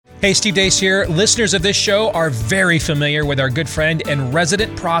Hey, Steve Deace here. Listeners of this show are very familiar with our good friend and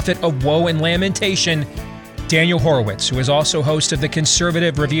resident prophet of woe and lamentation, Daniel Horowitz, who is also host of the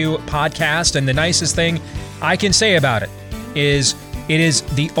Conservative Review podcast. And the nicest thing I can say about it is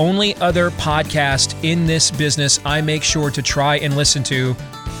the only other podcast in this business I make sure to try and listen to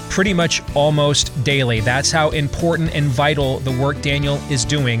pretty much almost daily. That's how important and vital the work Daniel is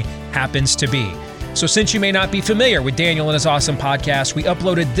doing happens to be. So since you may not be familiar with Daniel and his awesome podcast, we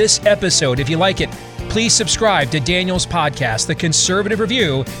uploaded this episode. If you like it, please subscribe to Daniel's podcast, The Conservative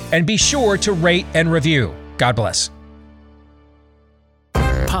Review, and be sure to rate and review. God bless.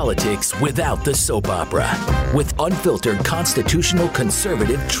 Politics without the soap opera, with unfiltered constitutional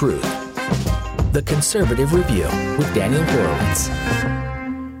conservative truth. The Conservative Review with Daniel Horowitz.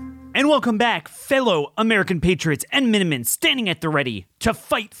 And welcome back, fellow American patriots and Minutemen standing at the ready to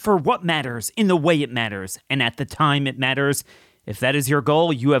fight for what matters in the way it matters and at the time it matters. If that is your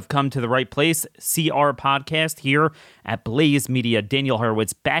goal, you have come to the right place. See our podcast here at Blaze Media. Daniel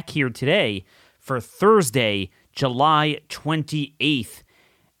Horowitz back here today for Thursday, July 28th.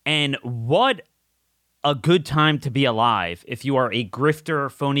 And what a good time to be alive if you are a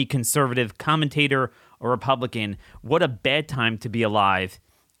grifter, phony conservative commentator or Republican. What a bad time to be alive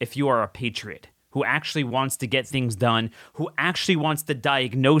if you are a patriot who actually wants to get things done, who actually wants to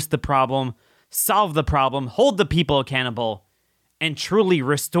diagnose the problem, solve the problem, hold the people accountable, and truly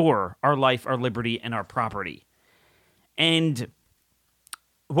restore our life, our liberty, and our property. And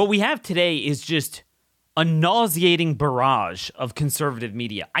what we have today is just a nauseating barrage of conservative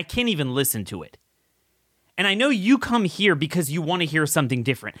media. I can't even listen to it. And I know you come here because you want to hear something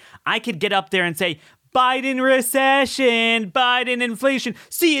different. I could get up there and say, Biden recession, Biden inflation.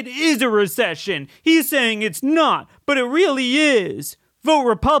 See, it is a recession. He's saying it's not, but it really is. Vote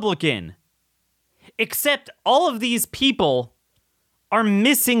Republican. Except all of these people are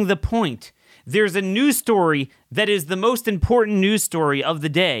missing the point. There's a news story that is the most important news story of the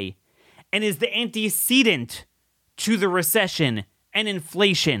day and is the antecedent to the recession and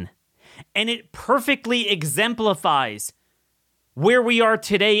inflation. And it perfectly exemplifies where we are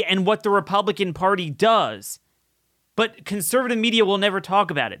today and what the Republican Party does. But conservative media will never talk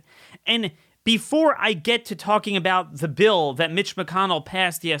about it. And before I get to talking about the bill that Mitch McConnell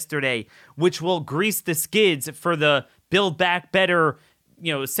passed yesterday, which will grease the skids for the Build Back Better,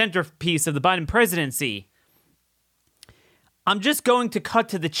 centerpiece of the Biden presidency, I'm just going to cut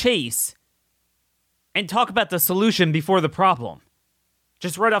to the chase and talk about the solution before the problem.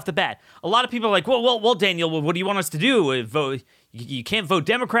 Just right off the bat. A lot of people are like, well, Daniel, what do you want us to do? Vote, you can't vote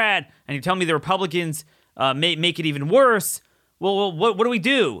Democrat, and you tell me the Republicans make it even worse. Well, what do we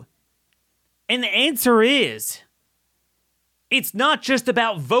do? And the answer is, it's not just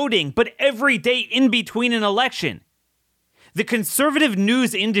about voting, but every day in between an election. The conservative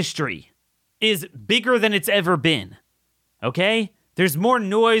news industry is bigger than it's ever been. Okay? There's more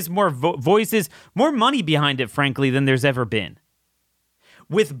noise, more voices, more money behind it, frankly, than there's ever been.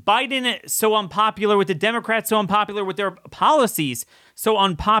 With Biden so unpopular, with the Democrats so unpopular, with their policies so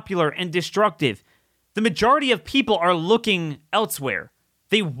unpopular and destructive, the majority of people are looking elsewhere.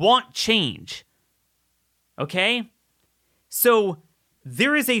 They want change. Okay? So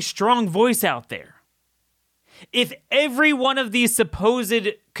there is a strong voice out there. If every one of these supposed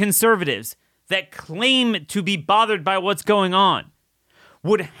conservatives that claim to be bothered by what's going on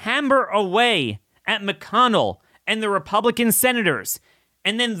would hammer away at McConnell and the Republican senators,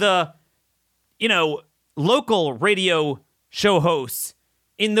 and then the, local radio show hosts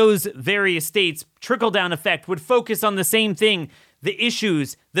in those various states, trickle-down effect, would focus on the same thing, the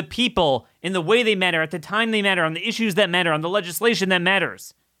issues, the people, in the way they matter, at the time they matter, on the issues that matter, on the legislation that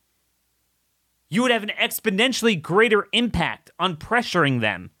matters. You would have an exponentially greater impact on pressuring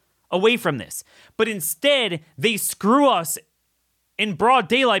them away from this. But instead, they screw us in broad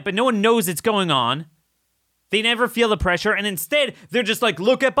daylight, but no one knows it's going on. They never feel the pressure, and instead, they're just like,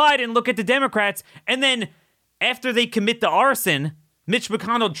 look at Biden, look at the Democrats, and then after they commit the arson, Mitch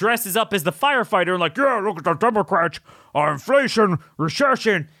McConnell dresses up as the firefighter and like, yeah, look at the Democrats, inflation,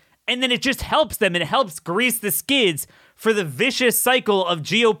 recession, and then it just helps them. It helps grease the skids for the vicious cycle of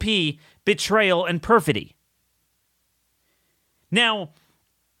GOP betrayal and perfidy. Now,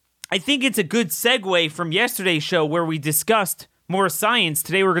 I think it's a good segue from yesterday's show where we discussed more science.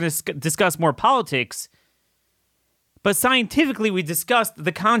 Today we're going to discuss more politics. But scientifically, we discussed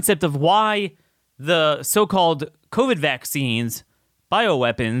the concept of why the so-called COVID vaccines,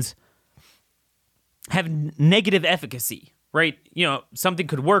 bioweapons, have negative efficacy, right? Something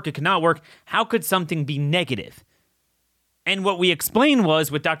could work, it could not work. How could something be negative? And what we explained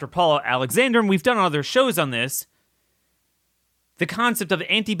was with Dr. Paula Alexander, and we've done other shows on this, the concept of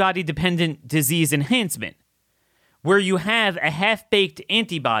antibody-dependent disease enhancement, where you have a half-baked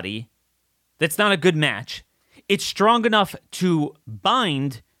antibody that's not a good match. It's strong enough to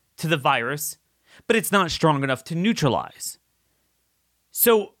bind to the virus, but it's not strong enough to neutralize.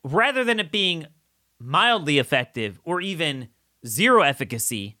 So rather than it being mildly effective or even zero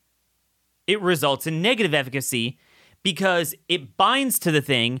efficacy, it results in negative efficacy because it binds to the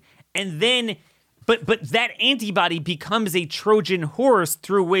thing and then, but that antibody becomes a Trojan horse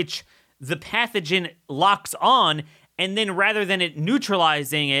through which the pathogen locks on, and then rather than it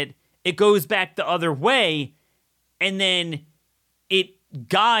neutralizing it, it goes back the other way, and then it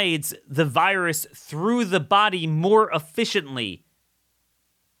guides the virus through the body more efficiently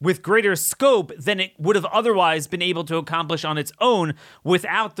with greater scope than it would have otherwise been able to accomplish on its own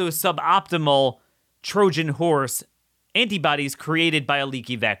without those suboptimal Trojan horse antibodies created by a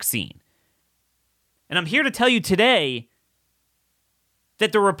leaky vaccine. And I'm here to tell you today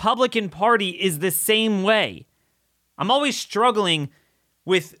that the Republican Party is the same way. I'm always struggling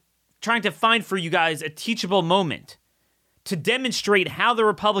with trying to find for you guys a teachable moment to demonstrate how the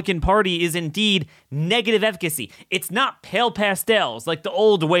Republican Party is indeed negative efficacy. It's not pale pastels like the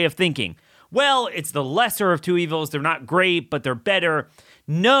old way of thinking. Well, it's the lesser of two evils. They're not great, but they're better.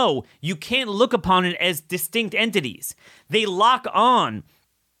 No, you can't look upon it as distinct entities. They lock on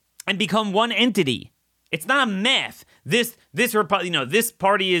and become one entity. It's not a math. This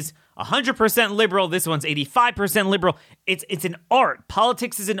party is 100% liberal. This one's 85% liberal. It's an art.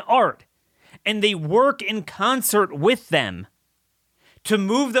 Politics is an art. And they work in concert with them to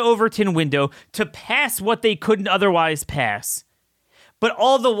move the Overton window, to pass what they couldn't otherwise pass, but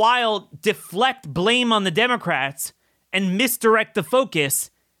all the while deflect blame on the Democrats and misdirect the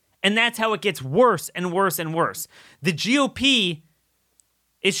focus, and that's how it gets worse and worse and worse. The GOP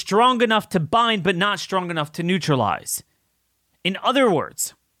is strong enough to bind, but not strong enough to neutralize. In other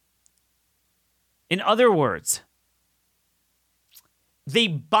words, they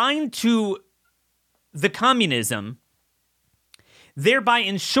bind to the communism, thereby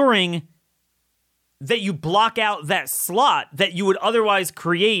ensuring that you block out that slot that you would otherwise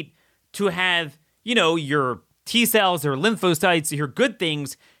create to have, your T cells or lymphocytes, your good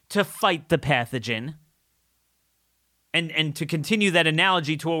things to fight the pathogen. And to continue that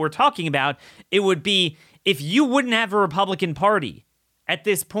analogy to what we're talking about, it would be if you wouldn't have a Republican Party at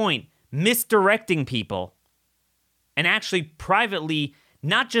this point misdirecting people and actually privately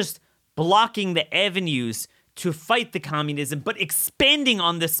not just blocking the avenues to fight the communism, but expanding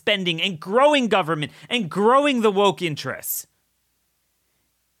on the spending and growing government and growing the woke interests.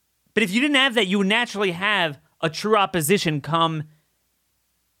 But if you didn't have that, you would naturally have a true opposition come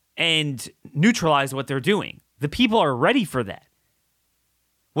and neutralize what they're doing. The people are ready for that.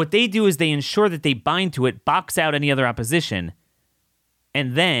 What they do is they ensure that they bind to it, box out any other opposition,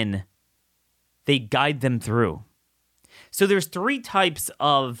 and then they guide them through. So there's three types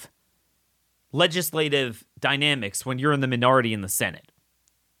of legislative dynamics when you're in the minority in the Senate.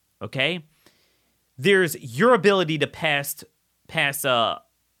 Okay? There's your ability to pass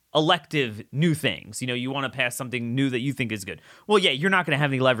elective new things. You want to pass something new that you think is good. Well, yeah, you're not going to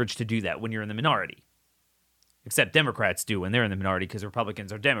have any leverage to do that when you're in the minority. Except Democrats do when they're in the minority because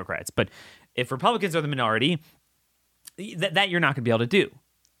Republicans are Democrats. But if Republicans are the minority, that you're not going to be able to do.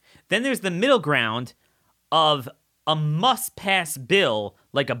 Then there's the middle ground of a must-pass bill,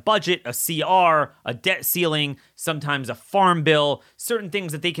 like a budget, a CR, a debt ceiling, sometimes a farm bill, certain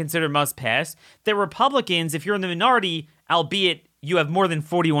things that they consider must-pass. The Republicans, if you're in the minority, albeit you have more than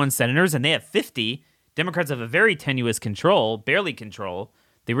 41 senators and they have 50, Democrats have a very tenuous control, barely control.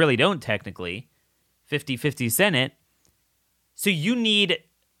 They really don't technically. 50-50 Senate. So you need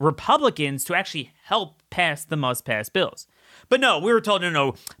Republicans to actually help pass the must-pass bills. But no, we were told,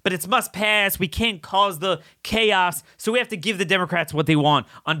 no, but it's must-pass. We can't cause the chaos, so we have to give the Democrats what they want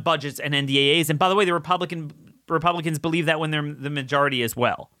on budgets and NDAAs. And by the way, the Republicans believe that when they're the majority as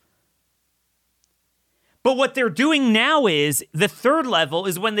well. But what they're doing now is, the third level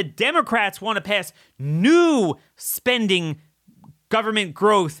is when the Democrats want to pass new spending, government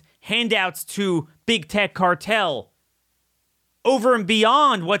growth, handouts to big tech cartel over and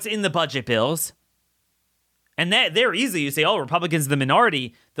beyond what's in the budget bills. And that they're easy. You say, Republicans are the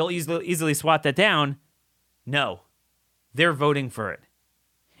minority. They'll easily swat that down. No, they're voting for it.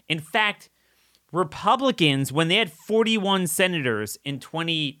 In fact, Republicans, when they had 41 senators in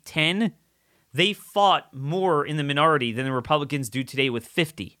 2010, they fought more in the minority than the Republicans do today with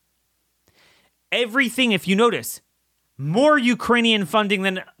 50. Everything, if you notice, more Ukrainian funding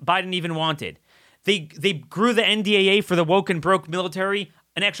than Biden even wanted. They grew the NDAA for the woke and broke military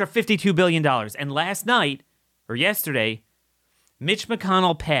an extra $52 billion. And last night, or yesterday, Mitch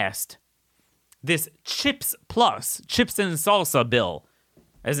McConnell passed this chips and salsa bill,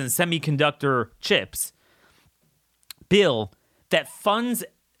 as in semiconductor chips, bill that funds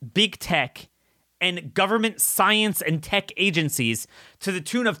big tech and government science and tech agencies to the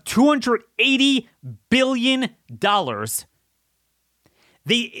tune of $280 billion.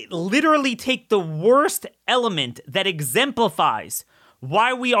 They literally take the worst element that exemplifies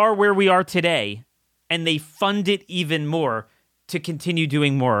why we are where we are today, and they fund it even more to continue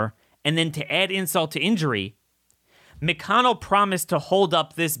doing more. And then to add insult to injury, McConnell promised to hold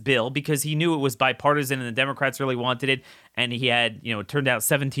up this bill because he knew it was bipartisan and the Democrats really wanted it. And he had, it turned out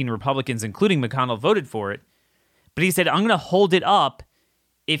 17 Republicans, including McConnell, voted for it. But he said, I'm going to hold it up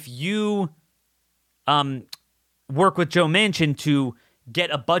if you work with Joe Manchin to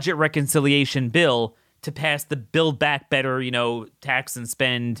get a budget reconciliation bill to pass the Build Back Better, tax and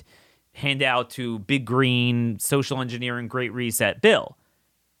spend handout to Big Green, social engineering, Great Reset bill.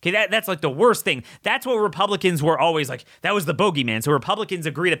 Okay, that's like the worst thing. That's what Republicans were always like. That was the bogeyman. So Republicans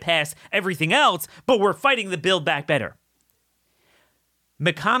agree to pass everything else, but we're fighting the Build Back Better.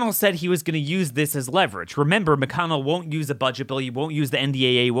 McConnell said he was going to use this as leverage. Remember, McConnell won't use a budget bill. He won't use the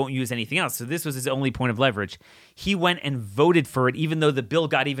NDAA, won't use anything else. So this was his only point of leverage. He went and voted for it, even though the bill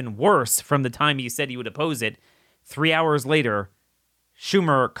got even worse from the time he said he would oppose it. 3 hours later,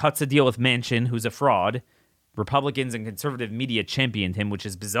 Schumer cuts a deal with Manchin, who's a fraud. Republicans and conservative media championed him, which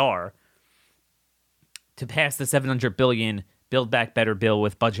is bizarre, to pass the $700 billion Build Back Better bill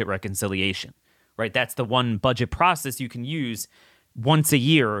with budget reconciliation, right? That's the one budget process you can use once a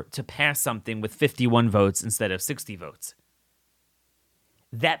year to pass something with 51 votes instead of 60 votes.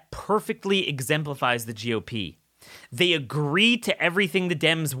 That perfectly exemplifies the GOP. They agree to everything the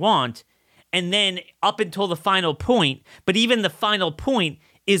Dems want, and then up until the final point, but even the final point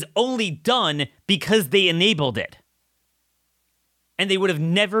is only done because they enabled it. And they would have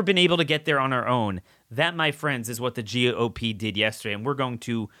never been able to get there on our own. That, my friends, is what the GOP did yesterday, and we're going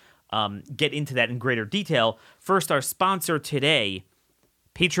to get into that in greater detail. First, our sponsor today,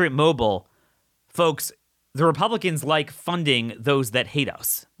 Patriot Mobile. Folks, the Republicans like funding those that hate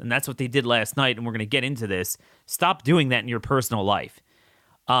us, and that's what they did last night, and we're going to get into this. Stop doing that in your personal life.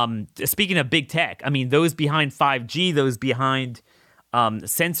 Speaking of big tech, those behind 5G, those behind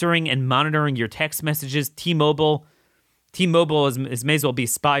censoring and monitoring your text messages, T-Mobile may as well be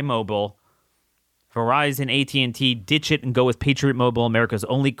Spy Mobile. Verizon, AT&T, ditch it and go with Patriot Mobile, America's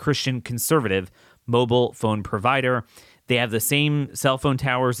only Christian conservative mobile phone provider. They have the same cell phone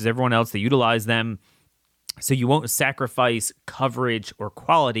towers as everyone else. They utilize them, so you won't sacrifice coverage or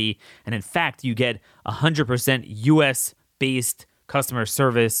quality. And in fact, you get 100% U.S.-based customer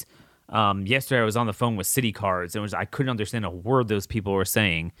service. Yesterday, I was on the phone with City Cards, and I couldn't understand a word those people were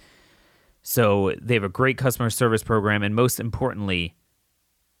saying. So they have a great customer service program, and most importantly,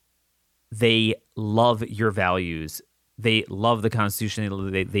 they love your values. They love the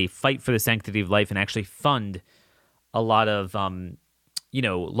Constitution. They fight for the sanctity of life and actually fund a lot of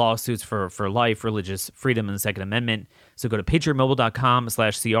lawsuits for life, religious freedom, and the Second Amendment. So go to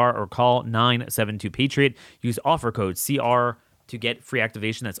patriotmobile.com/CR or call 972-PATRIOT. Use offer code CR to get free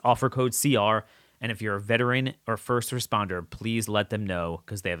activation. That's offer code CR. And if you're a veteran or first responder, please let them know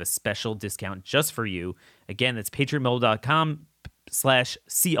because they have a special discount just for you. Again, that's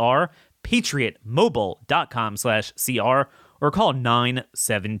patriotmobile.com/CR, patriotmobile.com/CR, or call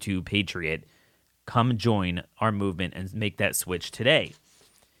 972-PATRIOT. Come join our movement and make that switch today.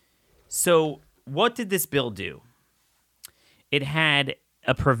 So what did this bill do? It had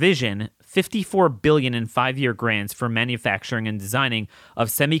a provision, $54 billion in 5-year grants for manufacturing and designing of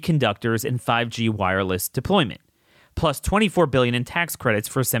semiconductors and 5G wireless deployment, plus $24 billion in tax credits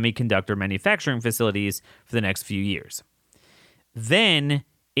for semiconductor manufacturing facilities for the next few years. Then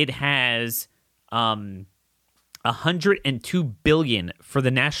it has $102 billion for the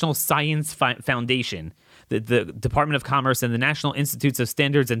National Science Foundation, the Department of Commerce, and the National Institutes of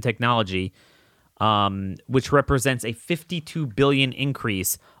Standards and Technology, which represents a $52 billion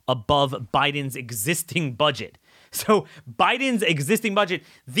increase above Biden's existing budget. So Biden's existing budget,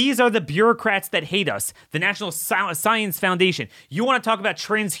 these are the bureaucrats that hate us. The National Science Foundation. You want to talk about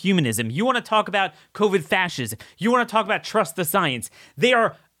transhumanism. You want to talk about COVID fascism. You want to talk about trust the science. They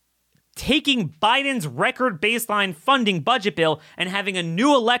are taking Biden's record baseline funding budget bill and having a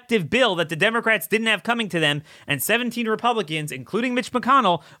new elective bill that the Democrats didn't have coming to them, and 17 Republicans, including Mitch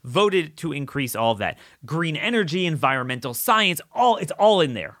McConnell, voted to increase all of that. Green energy, environmental science, it's all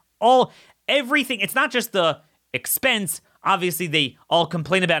in there. Everything. It's not just the expense. Obviously, they all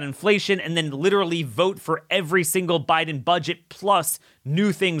complain about inflation and then literally vote for every single Biden budget plus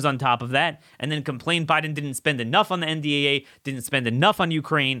new things on top of that, and then complain Biden didn't spend enough on the NDAA, didn't spend enough on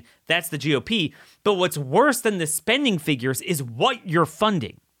Ukraine. That's the GOP. But what's worse than the spending figures is what you're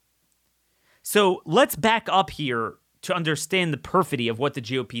funding. So let's back up here to understand the perfidy of what the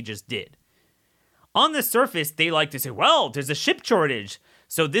GOP just did. On the surface, they like to say, well, there's a chip shortage.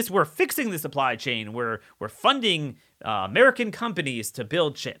 So we're fixing the supply chain. We're funding American companies to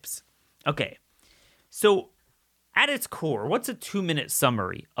build chips. Okay, so at its core, what's a 2-minute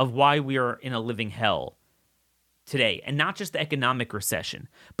summary of why we are in a living hell today? And not just the economic recession,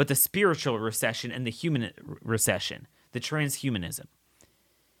 but the spiritual recession and the human recession, the transhumanism.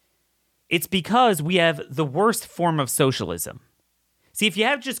 It's because we have the worst form of socialism. See, if you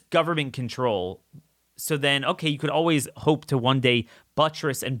have just government control, so then, okay, you could always hope to one day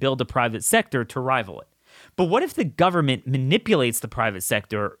buttress and build a private sector to rival it. But what if the government manipulates the private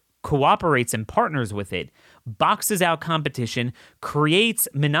sector, cooperates and partners with it, boxes out competition, creates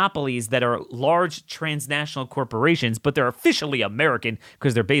monopolies that are large transnational corporations, but they're officially American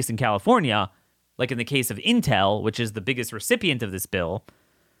because they're based in California, like in the case of Intel, which is the biggest recipient of this bill.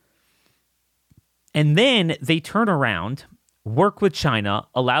 And then they turn around, work with China,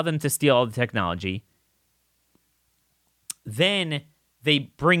 allow them to steal all the technology. Then they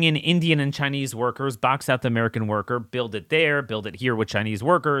bring in Indian and Chinese workers, box out the American worker, build it there, build it here with Chinese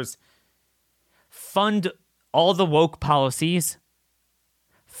workers, fund all the woke policies,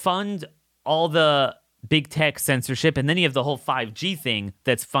 fund all the big tech censorship, and then you have the whole 5G thing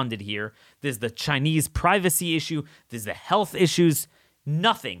that's funded here. There's the Chinese privacy issue, there's the health issues.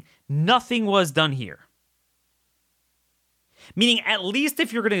 Nothing was done here. Meaning, at least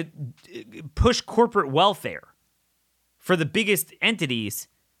if you're going to push corporate welfare for the biggest entities,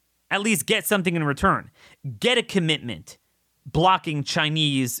 at least get something in return. Get a commitment blocking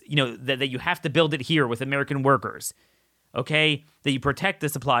Chinese, that you have to build it here with American workers, okay? That you protect the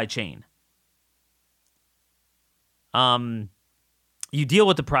supply chain. You deal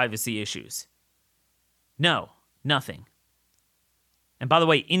with the privacy issues. No, nothing. And by the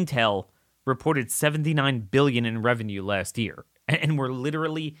way, Intel reported $79 billion in revenue last year, and we're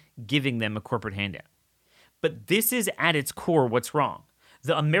literally giving them a corporate handout. But this is at its core what's wrong.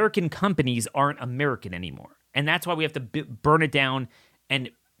 The American companies aren't American anymore, and that's why we have to burn it down and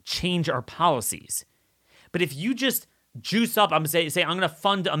change our policies. But if you just juice up, I'm going to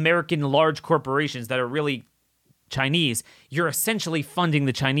fund American large corporations that are really Chinese, you're essentially funding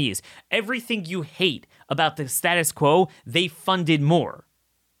the Chinese. Everything you hate about the status quo, they funded more.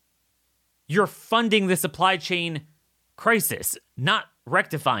 You're funding the supply chain crisis, not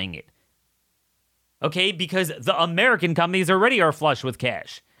rectifying it. Okay, because the American companies already are flush with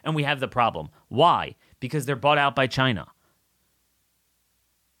cash, and we have the problem. Why? Because they're bought out by China.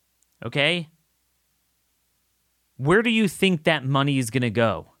 Okay? Where do you think that money is going to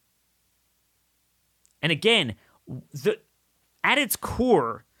go? And again, at its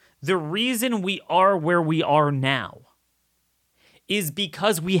core, the reason we are where we are now is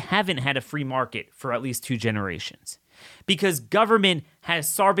because we haven't had a free market for at least 2 generations. Because government has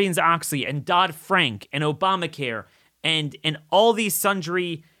Sarbanes-Oxley and Dodd-Frank and Obamacare and all these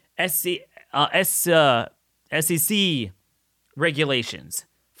sundry SEC regulations,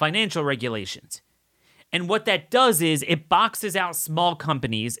 financial regulations. And what that does is it boxes out small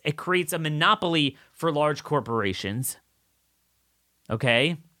companies. It creates a monopoly for large corporations.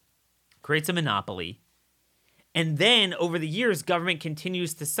 Okay? Creates a monopoly. And then over the years, government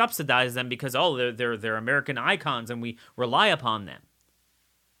continues to subsidize them because, they're American icons and we rely upon them.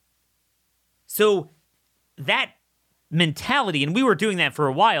 So that mentality, and we were doing that for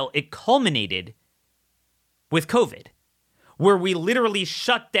a while, it culminated with COVID, where we literally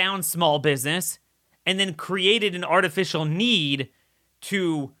shut down small business and then created an artificial need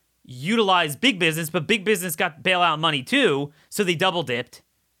to utilize big business, but big business got bailout money too, so they double dipped.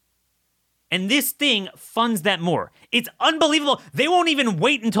 And this thing funds that more. It's unbelievable. They won't even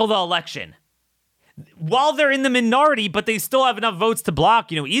wait until the election. While they're in the minority, but they still have enough votes to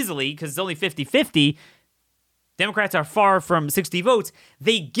block, easily, because it's only 50-50. Democrats are far from 60 votes.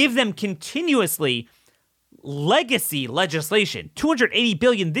 They give them continuously legacy legislation. $280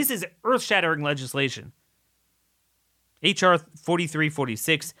 billion. This is earth-shattering legislation. H.R.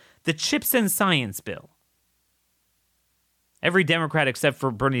 4346, the Chips and Science Bill. Every Democrat except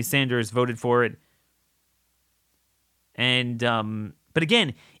for Bernie Sanders voted for it. And, but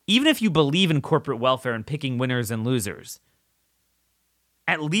again, even if you believe in corporate welfare and picking winners and losers,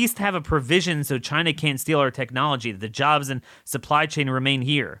 at least have a provision so China can't steal our technology, that the jobs and supply chain remain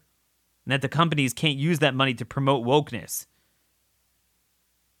here, and that the companies can't use that money to promote wokeness.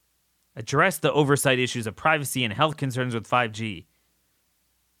 address the oversight issues of privacy and health concerns with 5G.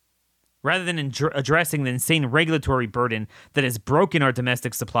 Rather than addressing the insane regulatory burden that has broken our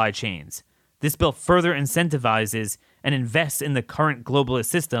domestic supply chains, this bill further incentivizes and invests in the current globalist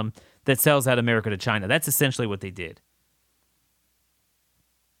system that sells out America to China. That's essentially what they did.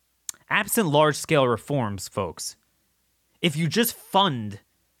 Absent large-scale reforms, folks, if you just fund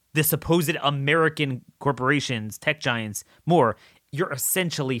the supposed American corporations, tech giants, more, you're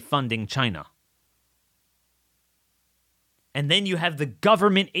essentially funding China. And then you have the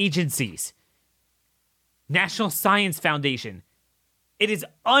government agencies. National Science Foundation. It is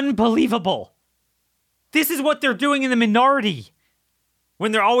unbelievable. This is what they're doing in the minority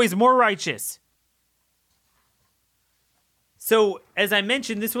when they're always more righteous. So, as I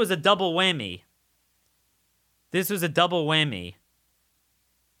mentioned, this was a double whammy.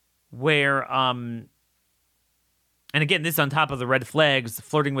 Where, and again, this on top of the red flags,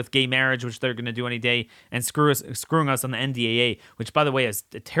 flirting with gay marriage, which they're going to do any day, and screwing us on the NDAA, which, by the way, has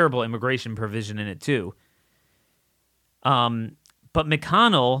a terrible immigration provision in it, too. But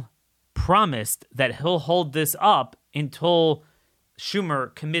McConnell promised that he'll hold this up until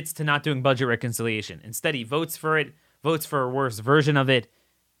Schumer commits to not doing budget reconciliation. Instead, he votes for it, votes for a worse version of it,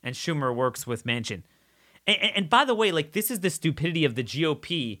 and Schumer works with Manchin. And by the way, like, this is the stupidity of the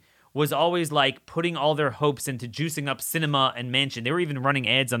GOP, was always like putting all their hopes into juicing up Sinema and Manchin. They were even running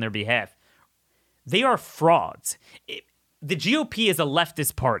ads on their behalf. They are frauds. The GOP is a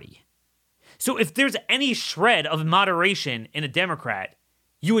leftist party. So if there's any shred of moderation in a Democrat,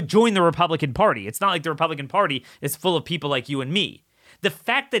 you would join the Republican Party. It's not like the Republican Party is full of people like you and me. The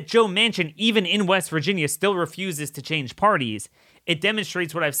fact that Joe Manchin, even in West Virginia, still refuses to change parties, it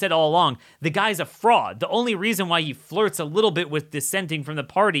demonstrates what I've said all along. The guy's a fraud. The only reason why he flirts a little bit with dissenting from the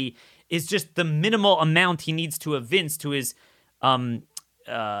party is just the minimal amount he needs to evince to his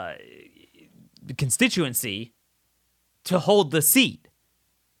constituency to hold the seat.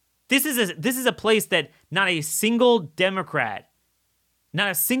 This is a place that not a single Democrat, not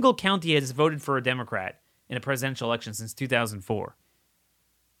a single county has voted for a Democrat in a presidential election since 2004.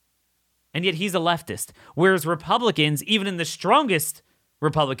 And yet he's a leftist. Whereas Republicans, even in the strongest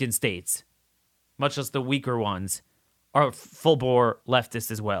Republican states, much less the weaker ones, are full-bore leftists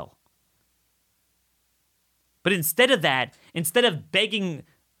as well. But instead of that, instead of begging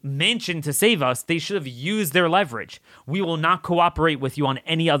Manchin to save us, they should have used their leverage. We will not cooperate with you on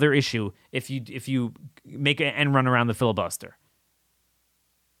any other issue if you make an end run around the filibuster.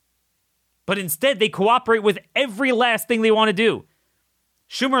 But instead, they cooperate with every last thing they want to do.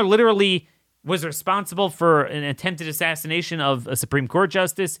 Schumer literally was responsible for an attempted assassination of a Supreme Court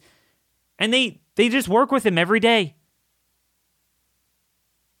justice, and they just work with him every day.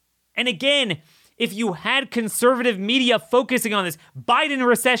 And again, if you had conservative media focusing on this, Biden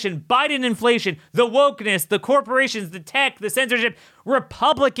recession, Biden inflation, the wokeness, the corporations, the tech, the censorship,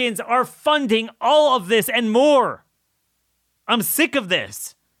 Republicans are funding all of this and more. I'm sick of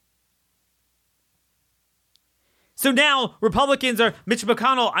this. So now Republicans are, Mitch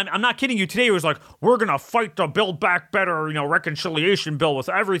McConnell, I'm not kidding you, today he was like, we're going to fight the Build Back Better, reconciliation bill with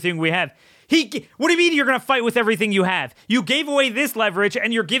everything we have. What do you mean you're going to fight with everything you have? You gave away this leverage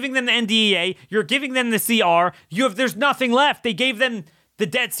and you're giving them the NDAA, you're giving them the CR, there's nothing left. They gave them the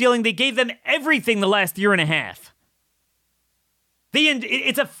debt ceiling, they gave them everything the last year and a half.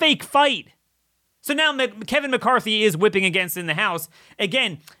 It's a fake fight. So now Kevin McCarthy is whipping against in the House.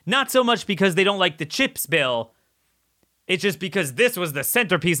 Again, not so much because they don't like the CHIPS bill. It's just because this was the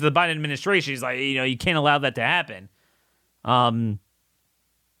centerpiece of the Biden administration. He's like, you can't allow that to happen.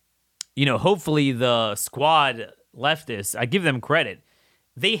 Hopefully the squad leftists, I give them credit.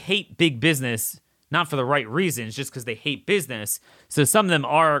 They hate big business, not for the right reasons, just because they hate business. So some of them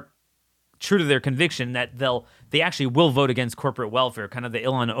are true to their conviction that they actually will vote against corporate welfare, kind of the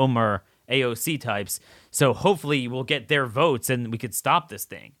Ilhan Omar AOC types. So hopefully we'll get their votes and we could stop this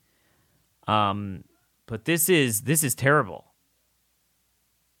thing. But this is terrible.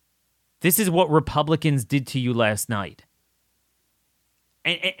 This is what Republicans did to you last night.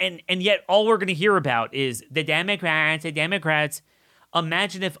 And yet all we're going to hear about is the Democrats.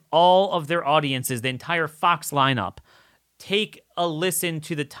 Imagine if all of their audiences, the entire Fox lineup, take a listen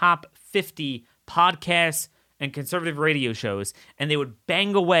to the top 50 podcasts and conservative radio shows, and they would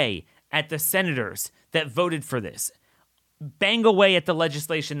bang away at the senators that voted for this. Bang away at the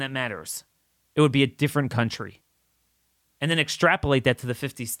legislation that matters. It would be a different country. And then extrapolate that to the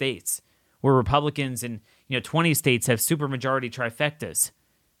 50 states where Republicans in 20 states have supermajority trifectas.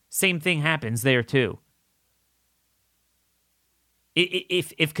 Same thing happens there too.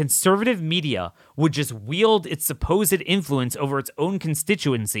 If conservative media would just wield its supposed influence over its own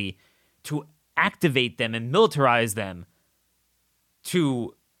constituency, to activate them and militarize them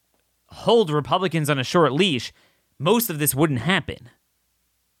to hold Republicans on a short leash, most of this wouldn't happen.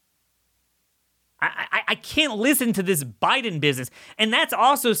 I can't listen to this Biden business. And that's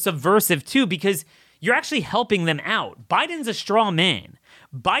also subversive, too, because you're actually helping them out. Biden's a straw man.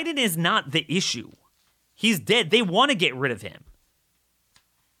 Biden is not the issue. He's dead. They want to get rid of him.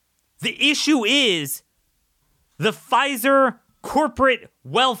 The issue is the Pfizer corporate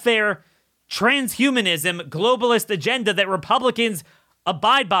welfare, transhumanism, globalist agenda that Republicans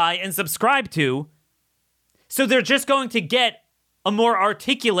abide by and subscribe to. So they're just going to get a more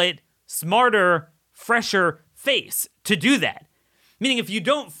articulate, smarter, fresher face to do that. Meaning if you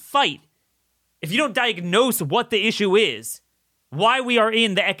don't fight, if you don't diagnose what the issue is, why we are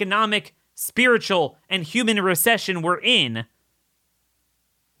in the economic, spiritual, and human recession we're in,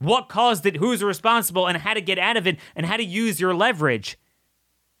 what caused it, who's responsible, and how to get out of it, and how to use your leverage,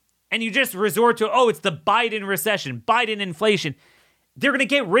 and you just resort to, oh, it's the Biden recession, Biden inflation, they're going to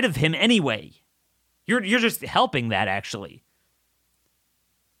get rid of him anyway. You're just helping that, actually.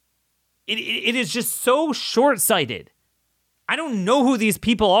 It is just so short-sighted. I don't know who these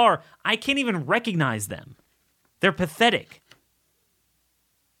people are. I can't even recognize them. They're pathetic.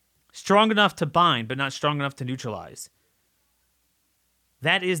 Strong enough to bind, but not strong enough to neutralize.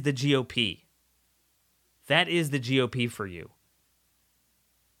 That is the GOP. That is the GOP for you.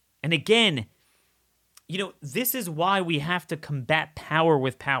 And again, this is why we have to combat power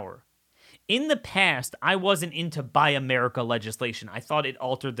with power. In the past, I wasn't into Buy America legislation. I thought it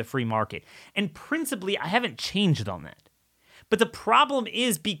altered the free market. And principally, I haven't changed on that. But the problem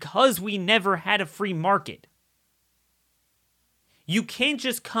is because we never had a free market. You can't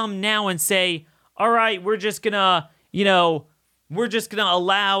just come now and say, all right, we're just going to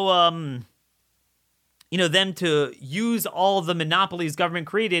allow, them to use all the monopolies government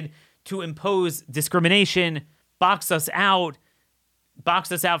created to impose discrimination, box us out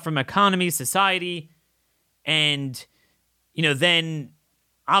from economy, society, and, then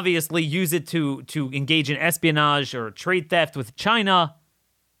obviously use it to engage in espionage or trade theft with China,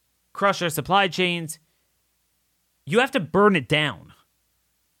 crush our supply chains. You have to burn it down.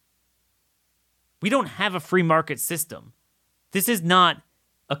 We don't have a free market system. This is not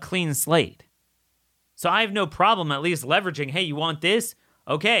a clean slate. So I have no problem at least leveraging, hey, you want this?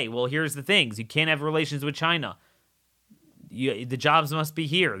 Okay, well, here's the things. You can't have relations with China. The jobs must be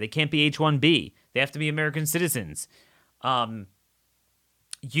here. They can't be H-1B. They have to be American citizens. You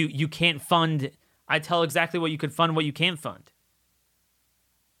can't fund. I tell exactly what you could fund, what you can't fund.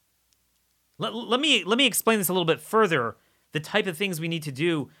 Let me explain this a little bit further. The type of things we need to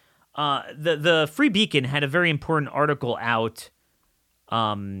do. The Free Beacon had a very important article out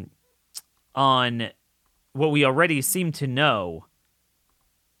on what we already seem to know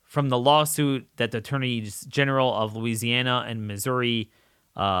from the lawsuit that the Attorneys General of Louisiana and Missouri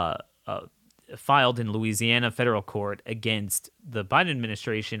filed in Louisiana federal court against the Biden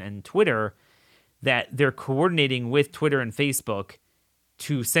administration and Twitter, that they're coordinating with Twitter and Facebook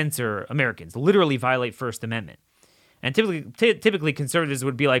to censor Americans, literally violate First Amendment. And typically conservatives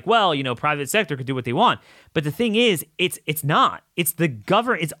would be like, well, private sector could do what they want. But the thing is, it's not. It's the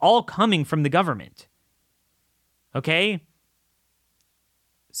government. It's all coming from the government. Okay?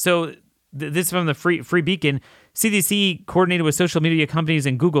 So this is from the Free Beacon. CDC coordinated with social media companies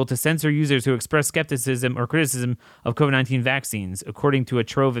and Google to censor users who express skepticism or criticism of COVID-19 vaccines, according to a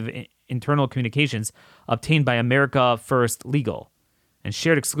trove of internal communications obtained by America First Legal and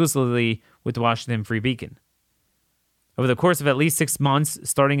shared exclusively with the Washington Free Beacon. Over the course of at least 6 months,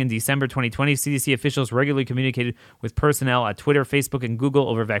 starting in December 2020, CDC officials regularly communicated with personnel at Twitter, Facebook, and Google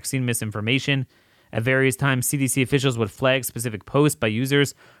over vaccine misinformation. At various times, CDC officials would flag specific posts by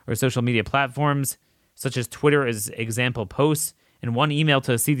users or social media platforms, such as Twitter as example posts. In one email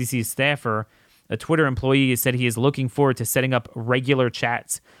to a CDC staffer, a Twitter employee said he is looking forward to setting up regular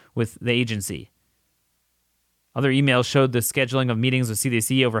chats with the agency. Other emails showed the scheduling of meetings with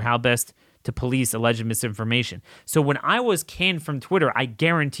CDC over how best to police alleged misinformation. So when I was canned from Twitter, I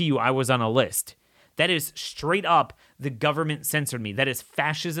guarantee you I was on a list. That is straight up the government censored me. That is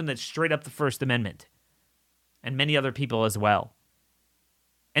fascism. That's straight up the First Amendment. And many other people as well.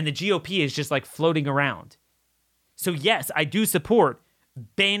 And the GOP is just like floating around. So yes, I do support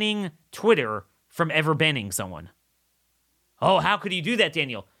banning Twitter from ever banning someone. Oh, how could you do that,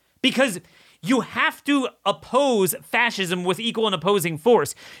 Daniel? Because you have to oppose fascism with equal and opposing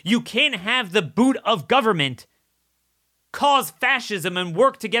force. You can't have the boot of government cause fascism and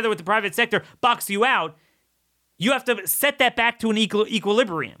work together with the private sector, box you out. You have to set that back to an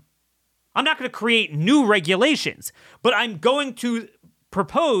equilibrium. I'm not going to create new regulations, but I'm going to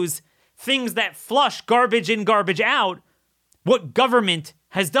propose things that flush garbage in, garbage out, what government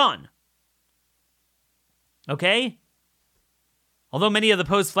has done. Okay? Although many of the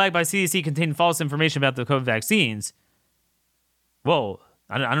posts flagged by CDC contain false information about the COVID vaccines, whoa,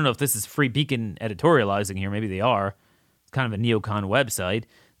 I don't know if this is Free Beacon editorializing here. Maybe they are. It's kind of a neocon website.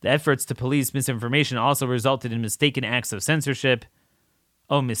 The efforts to police misinformation also resulted in mistaken acts of censorship.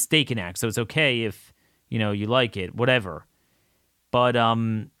 Oh, mistaken acts. So it's okay if, you like it, whatever. But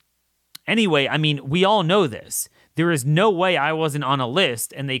anyway, I mean, we all know this. There is no way I wasn't on a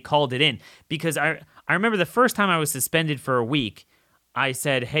list and they called it in. Because I remember the first time I was suspended for a week, I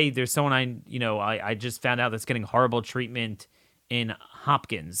said, hey, there's someone I just found out that's getting horrible treatment in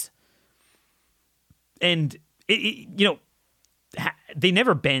Hopkins. And, they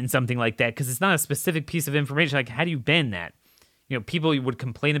never ban something like that because it's not a specific piece of information. Like, how do you ban that? People would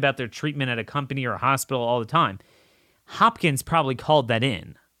complain about their treatment at a company or a hospital all the time. Hopkins probably called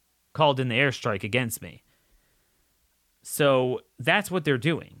in the airstrike against me. So that's what they're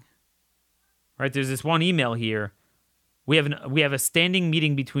doing. Right? There's this one email here. We have a standing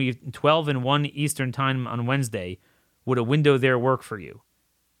meeting between 12 and 1 Eastern time on Wednesday. Would a window there work for you?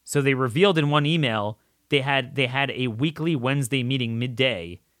 So they revealed in one email they had a weekly Wednesday meeting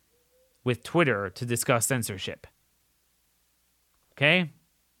midday with Twitter to discuss censorship. Okay?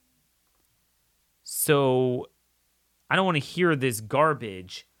 So I don't want to hear this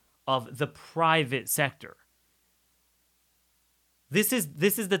garbage of the private sector. This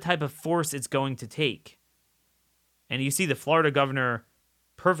is the type of force it's going to take. And you see the Florida governor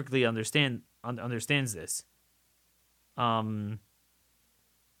perfectly understands this.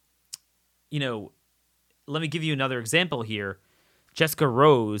 Let me give you another example here. Jessica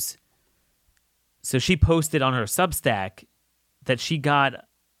Rose, so she posted on her Substack that she got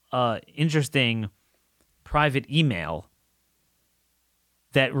an interesting private email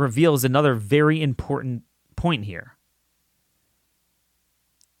that reveals another very important point here.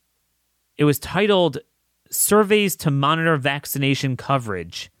 It was titled, Surveys to Monitor Vaccination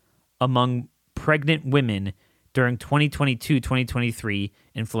Coverage Among Pregnant Women During 2022-2023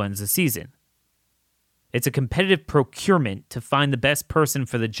 Influenza Season. It's a competitive procurement to find the best person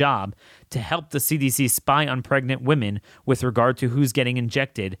for the job to help the CDC spy on pregnant women with regard to who's getting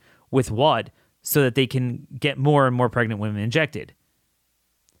injected with what so that they can get more and more pregnant women injected.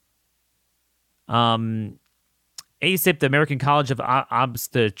 ACIP, the American College of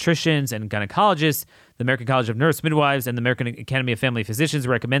Obstetricians and Gynecologists, the American College of Nurse Midwives, and the American Academy of Family Physicians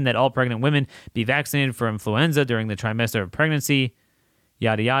recommend that all pregnant women be vaccinated for influenza during the trimester of pregnancy,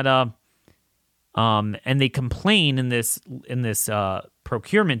 yada, yada. And they complain in this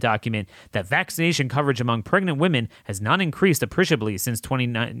procurement document that vaccination coverage among pregnant women has not increased appreciably since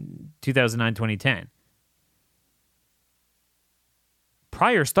 2009-2010.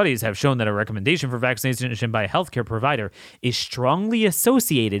 Prior studies have shown that a recommendation for vaccination by a healthcare provider is strongly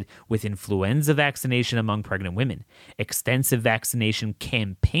associated with influenza vaccination among pregnant women. Extensive vaccination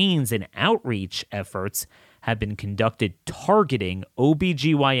campaigns and outreach efforts have been conducted targeting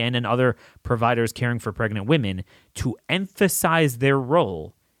OBGYN and other providers caring for pregnant women to emphasize their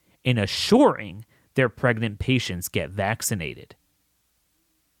role in assuring their pregnant patients get vaccinated.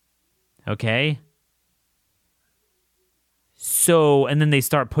 Okay? So, and then they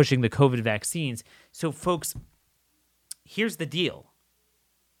start pushing the COVID vaccines. So, folks, here's the deal.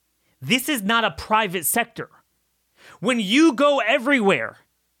 This is not a private sector. When you go everywhere,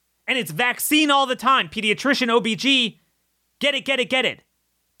 and it's vaccine all the time, pediatrician, OBG, get it.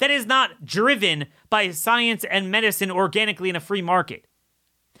 That is not driven by science and medicine organically in a free market.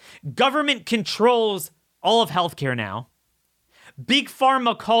 Government controls all of healthcare now. Big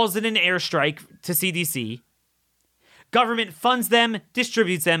Pharma calls it an airstrike to CDC. Government funds them,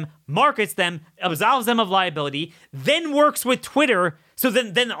 distributes them, markets them, absolves them of liability, then works with Twitter. So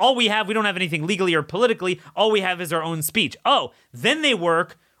then all we don't have anything legally or politically. All we have is our own speech. Oh, then they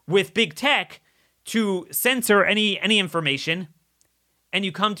work with big tech to censor any information, and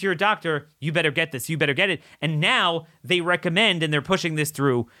you come to your doctor, you better get this, you better get it. And now they recommend, and they're pushing this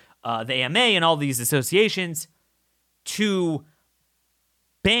through the AMA and all these associations, to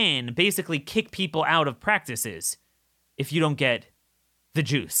ban, basically kick people out of practices if you don't get the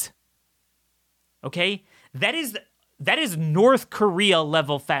juice. Okay? That is North Korea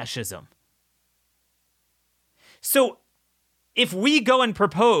level fascism. So if we go and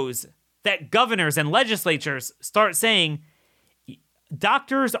propose that governors and legislatures start saying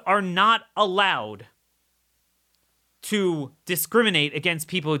doctors are not allowed to discriminate against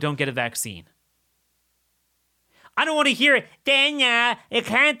people who don't get a vaccine. I don't want to hear it, Daniel, you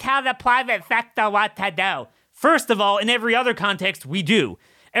can't tell the private sector what to do. First of all, in every other context, we do.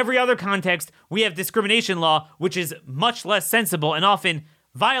 Every other context, we have discrimination law, which is much less sensible and often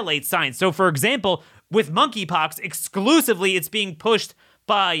violates science. So, for example, with monkeypox, exclusively it's being pushed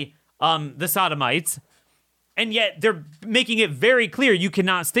by the sodomites, and yet they're making it very clear you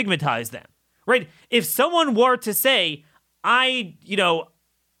cannot stigmatize them, right? If someone were to say, I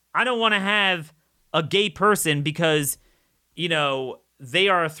don't want to have a gay person because, they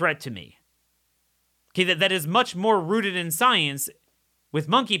are a threat to me. Okay, that is much more rooted in science with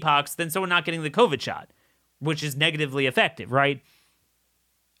monkeypox than someone not getting the COVID shot, which is negatively effective, right?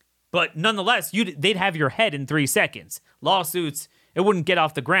 But nonetheless, they'd have your head in 3 seconds. Lawsuits, it wouldn't get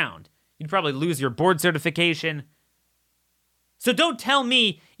off the ground. You'd probably lose your board certification. So don't tell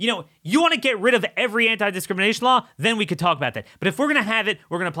me, you want to get rid of every anti-discrimination law, then we could talk about that. But if we're going to have it,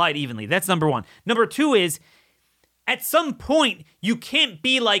 we're going to apply it evenly. That's number one. Number two is, at some point, you can't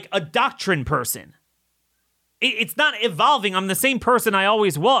be like a doctrine person. It's not evolving. I'm the same person I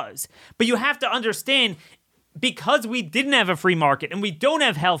always was. But you have to understand, because we didn't have a free market and we don't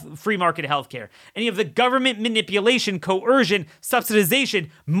have free market healthcare, and you have the government manipulation, coercion, subsidization,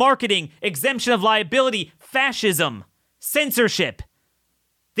 marketing, exemption of liability, fascism, censorship.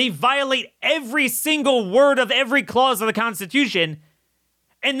 They violate every single word of every clause of the Constitution,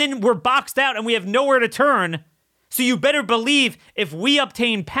 and then we're boxed out and we have nowhere to turn. So you better believe if we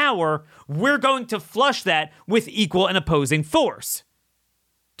obtain power, we're going to flush that with equal and opposing force.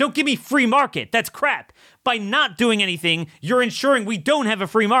 Don't give me free market. That's crap. By not doing anything, you're ensuring we don't have a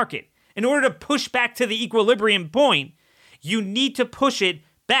free market. In order to push back to the equilibrium point, you need to push it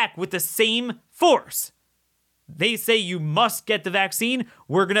back with the same force. They say you must get the vaccine.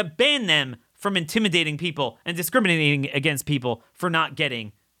 We're going to ban them from intimidating people and discriminating against people for not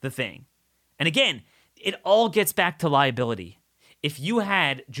getting the thing. And again, it all gets back to liability. If you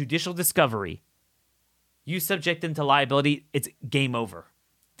had judicial discovery, you subject them to liability, it's game over.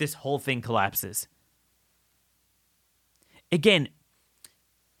 This whole thing collapses. Again,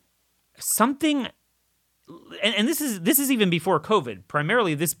 something, and this is even before COVID.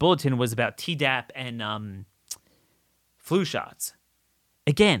 Primarily, this bulletin was about Tdap and flu shots.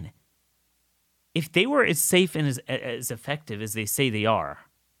 Again, if they were as safe and as effective as they say they are,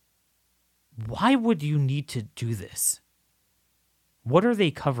 why would you need to do this? What are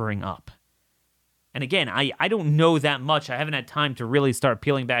they covering up? And again, I don't know that much. I haven't had time to really start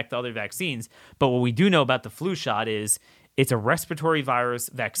peeling back the other vaccines. But what we do know about the flu shot is it's a respiratory virus.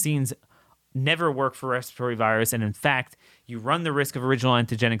 Vaccines never work for respiratory virus. And in fact, you run the risk of original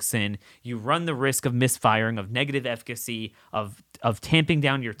antigenic sin. You run the risk of misfiring, of negative efficacy, of tamping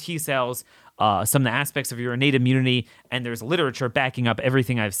down your T cells, some of the aspects of your innate immunity. And there's literature backing up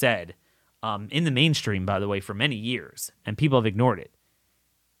everything I've said. In the mainstream, by the way, for many years, and people have ignored it.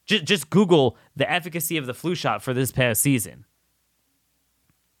 Just Google the efficacy of the flu shot for this past season.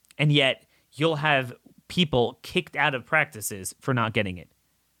 And yet, you'll have people kicked out of practices for not getting it.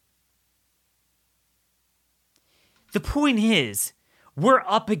 The point is, we're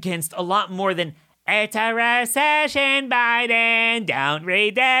up against a lot more than it's a recession, Biden, don't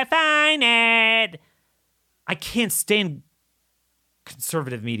redefine it. I can't stand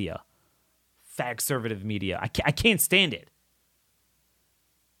conservative media. Fag-servative media. I can't stand it.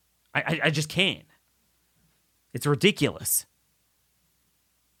 I just can't. It's ridiculous.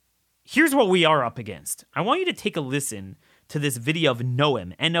 Here's what we are up against. I want you to take a listen to this video of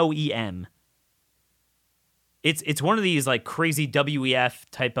Noem, N-O-E-M. It's one of these like crazy WEF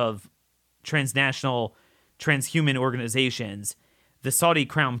type of transnational, transhuman organizations. The Saudi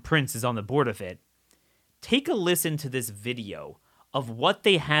Crown Prince is on the board of it. Take a listen to this video of what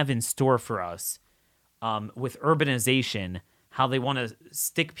they have in store for us with urbanization, how they want to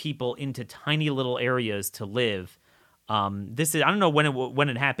stick people into tiny little areas to live. This is, I don't know when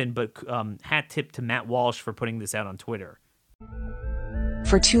it happened, but hat tip to Matt Walsh for putting this out on Twitter.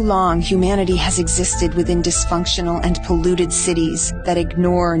 For too long, humanity has existed within dysfunctional and polluted cities that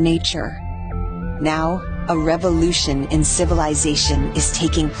ignore nature. Now, a revolution in civilization is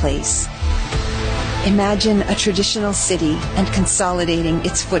taking place. Imagine a traditional city and consolidating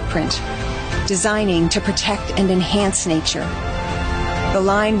its footprint, designing to protect and enhance nature. The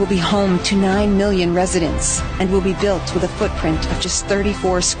line will be home to 9 million residents and will be built with a footprint of just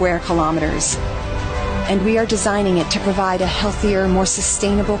 34 square kilometers. And we are designing it to provide a healthier, more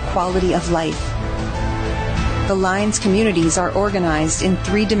sustainable quality of life. The line's communities are organized in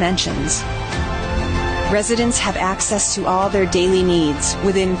 3 dimensions. Residents have access to all their daily needs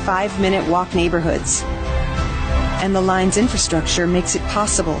within 5-minute walk neighborhoods. And the line's infrastructure makes it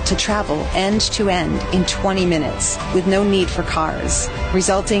possible to travel end to end in 20 minutes with no need for cars,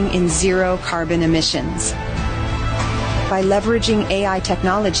 resulting in 0 carbon emissions. By leveraging AI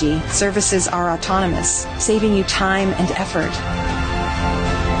technology, services are autonomous, saving you time and effort.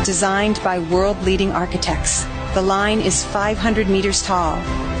 Designed by world-leading architects, the line is 500 meters tall,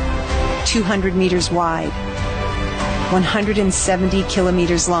 200 meters wide, 170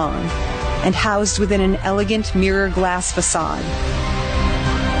 kilometers long, and housed within an elegant mirror glass facade.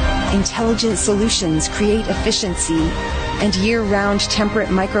 Intelligent solutions create efficiency and year-round temperate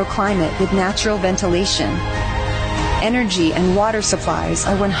microclimate with natural ventilation. Energy and water supplies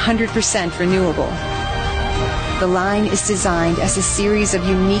are 100% renewable. The line is designed as a series of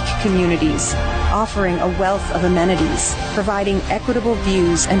unique communities, offering a wealth of amenities, providing equitable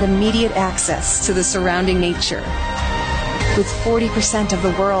views and immediate access to the surrounding nature. With 40% of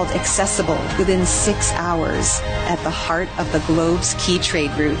the world accessible within 6 hours, at the heart of the globe's key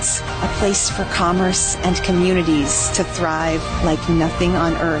trade routes, a place for commerce and communities to thrive like nothing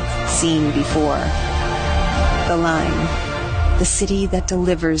on Earth seen before. The Line, the city that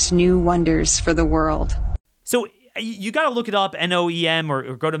delivers new wonders for the world. So you got to look it up, NOEM,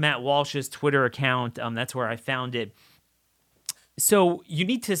 or go to Matt Walsh's Twitter account. That's where I found it. So you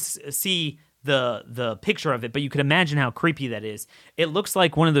need to see the picture of it, but you could imagine how creepy that is. It looks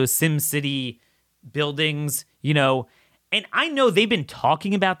like one of those SimCity buildings, you know, and I know they've been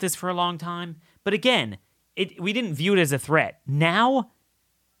talking about this for a long time, but again, we didn't view it as a threat. Now,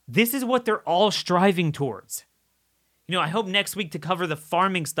 this is what they're all striving towards. You know, I hope next week to cover the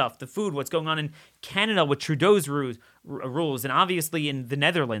farming stuff, the food, what's going on in Canada with Trudeau's rules, and obviously in the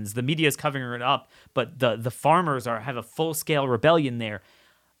Netherlands, the media is covering it up, but the farmers have a full-scale rebellion there.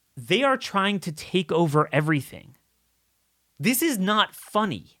 They are trying to take over everything. This is not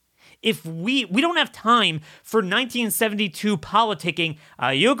funny. If we don't have time for 1972 politicking,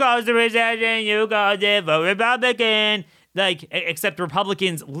 you caused the recession, you caused it, vote Republican. Like, except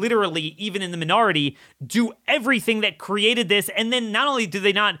Republicans, literally, even in the minority, do everything that created this, and then not only do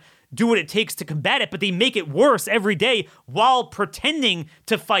they not do what it takes to combat it, but they make it worse every day while pretending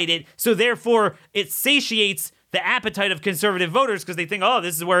to fight it, so therefore it satiates the appetite of conservative voters because they think, oh,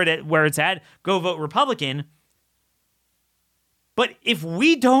 this is where it's at, go vote Republican. But if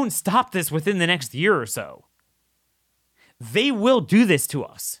we don't stop this within the next year or so, they will do this to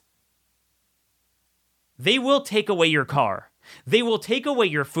us. They will take away your car. They will take away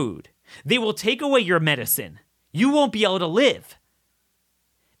your food. They will take away your medicine. You won't be able to live.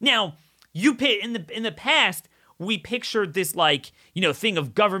 Now, in the past, we pictured this thing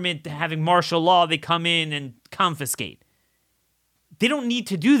of government having martial law. They come in and confiscate. They don't need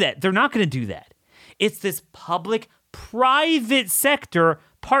to do that. They're not going to do that. It's this public-private sector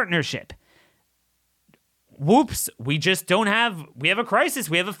partnership. Whoops, we have a crisis.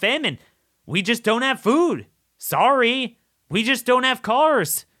 We have a famine. We just don't have food. Sorry, we just don't have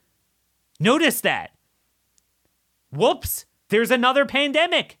cars. Notice that. Whoops, there's another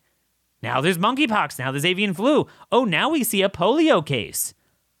pandemic. Now there's monkeypox. Now there's avian flu. Oh, now we see a polio case.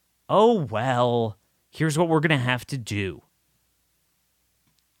 Oh, well, here's what we're going to have to do.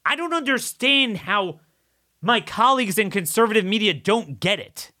 I don't understand how my colleagues in conservative media don't get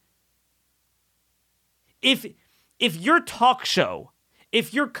it. If your talk show,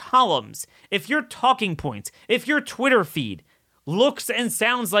 if your columns, if your talking points, if your Twitter feed looks and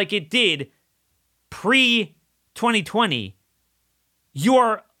sounds like it did pre-2020, you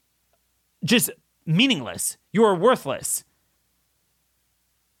are just meaningless. You are worthless.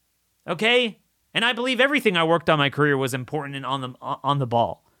 Okay? And I believe everything I worked on my career was important and on the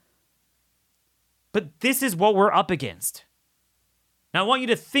ball. But this is what we're up against. Now I want you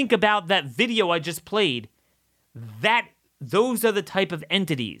to think about that video I just played. Those are the type of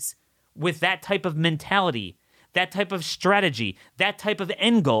entities with that type of mentality, that type of strategy, that type of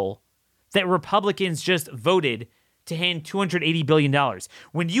end goal that Republicans just voted to hand $280 billion.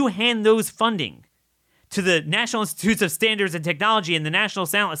 When you hand those funding to the National Institutes of Standards and Technology and the National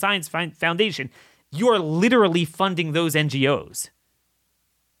Science Foundation, you are literally funding those NGOs.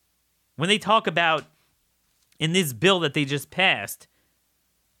 When they talk about, in this bill that they just passed,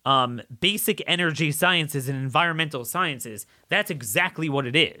 basic energy sciences and environmental sciences, that's exactly what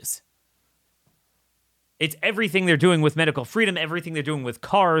it is. It's everything they're doing with medical freedom, everything they're doing with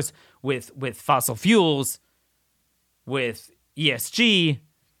cars, with fossil fuels, with ESG,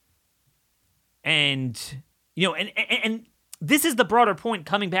 and this is the broader point,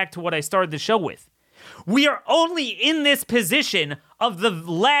 coming back to what I started the show with. We are only in this position of the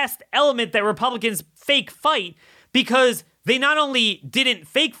last element that Republicans fake fight because they not only didn't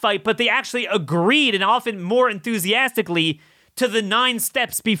fake fight, but they actually agreed, and often more enthusiastically, to the 9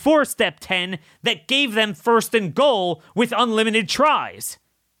 steps before step 10 that gave them first and goal with unlimited tries.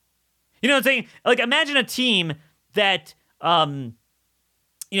 You know what I'm saying? Like, imagine a team that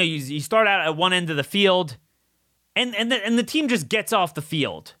you start out at one end of the field, and the team just gets off the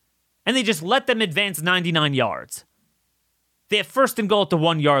field, and they just let them advance 99 yards. They have first and goal at the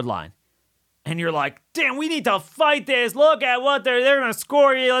 1 yard line. And you're like, damn, we need to fight this. Look at what they're going to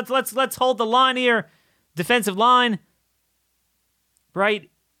score you. Let's hold the line here. Defensive line.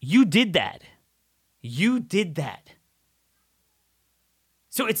 Right? You did that. You did that.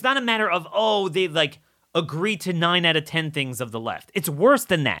 So it's not a matter of, they agree to 9 out of 10 things of the left. It's worse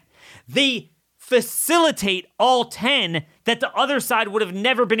than that. They facilitate all 10 that the other side would have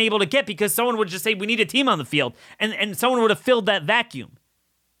never been able to get because someone would just say, we need a team on the field. And someone would have filled that vacuum.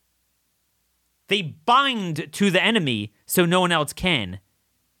 They bind to the enemy so no one else can.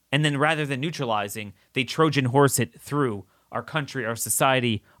 And then rather than neutralizing, they Trojan horse it through our country, our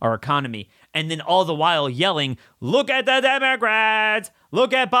society, our economy. And then all the while yelling, look at the Democrats,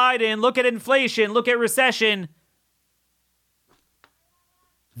 look at Biden, look at inflation, look at recession.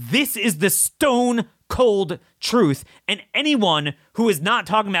 This is the stone cold truth. And anyone who is not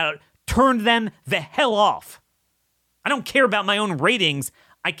talking about it, turn them the hell off. I don't care about my own ratings.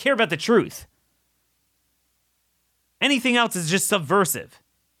 I care about the truth. Anything else is just subversive.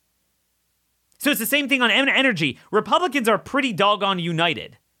 So it's the same thing on energy. Republicans are pretty doggone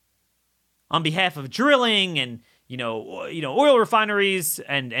united on behalf of drilling and, oil refineries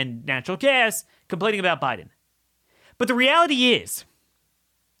and natural gas, complaining about Biden. But the reality is,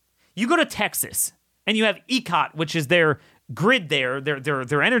 you go to Texas and you have ERCOT, which is their grid there,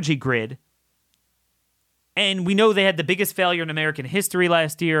 their energy grid. And we know they had the biggest failure in American history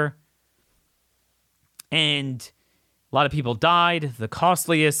last year. And a lot of people died, the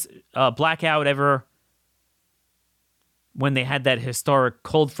costliest blackout ever when they had that historic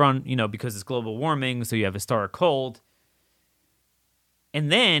cold front, because it's global warming, so you have historic cold.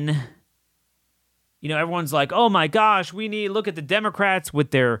 And then, everyone's like, oh my gosh, look at the Democrats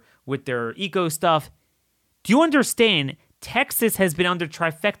with their eco stuff. Do you understand? Texas has been under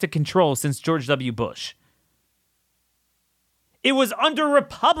trifecta control since George W. Bush. It was under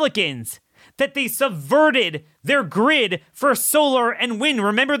Republicans that they subverted their grid for solar and wind.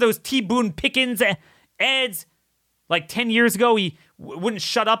 Remember those T. Boone Pickens ads? Like 10 years ago, he wouldn't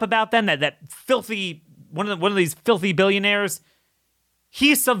shut up about them. That filthy, one of these filthy billionaires.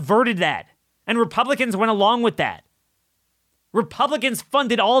 He subverted that. And Republicans went along with that. Republicans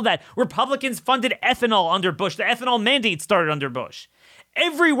funded all that. Republicans funded ethanol under Bush. The ethanol mandate started under Bush.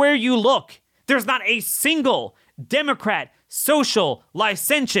 Everywhere you look, there's not a single Democrat, social,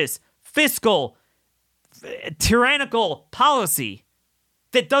 licentious, fiscal, tyrannical policy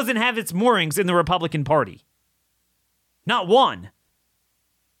that doesn't have its moorings in the Republican Party. Not one.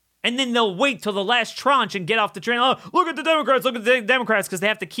 And then they'll wait till the last tranche and get off the train. Oh, look at the Democrats, because they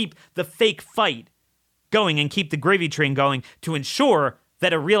have to keep the fake fight going and keep the gravy train going to ensure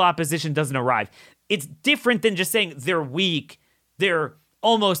that a real opposition doesn't arrive. It's different than just saying they're weak, they're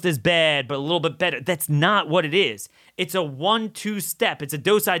almost as bad, but a little bit better. That's not what it is. It's a 1-2 step. It's a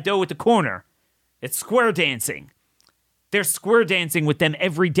do-side-do with the corner. It's square dancing. They're square dancing with them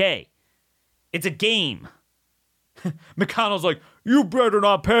every day. It's a game. McConnell's like, you better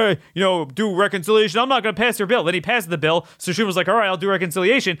not pay, do reconciliation. I'm not going to pass your bill. Then he passes the bill. So she was like, all right, I'll do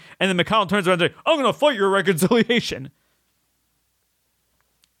reconciliation. And then McConnell turns around and says, I'm going to fight your reconciliation.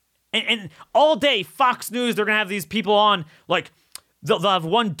 And all day, Fox News, they're going to have these people on, like, they'll have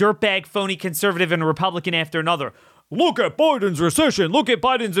one dirtbag, phony conservative and Republican after another. Look at Biden's recession. Look at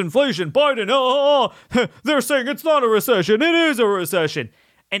Biden's inflation. Biden, they're saying it's not a recession. It is a recession.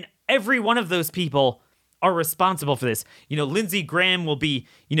 And every one of those people are responsible for this. Lindsey Graham will be,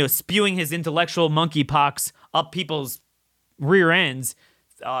 spewing his intellectual monkeypox up people's rear ends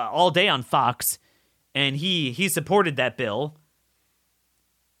all day on Fox. And he supported that bill.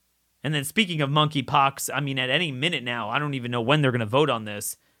 And then speaking of monkeypox, at any minute now, I don't even know when they're going to vote on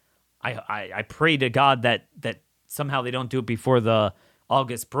this. I pray to God that somehow they don't do it before the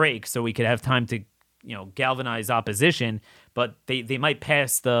August break so we could have time to, galvanize opposition. But they might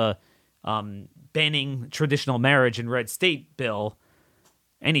pass the banning traditional marriage in red state bill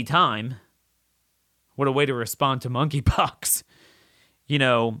anytime. What a way to respond to monkeypox.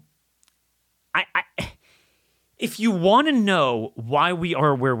 If you want to know why we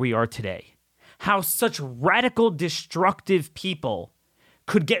are where we are today, how such radical, destructive people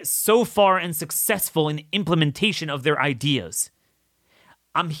could get so far and successful in implementation of their ideas,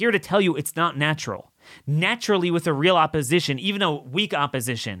 I'm here to tell you it's not natural. Naturally, with a real opposition, even a weak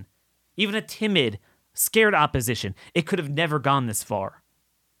opposition, even a timid, scared opposition, it could have never gone this far.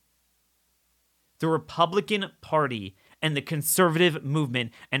 The Republican Party and the conservative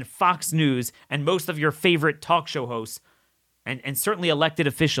movement and Fox News and most of your favorite talk show hosts and certainly elected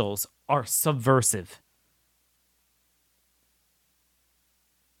officials are subversive.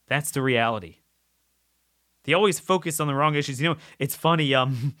 That's the reality. They always focus on the wrong issues. It's funny.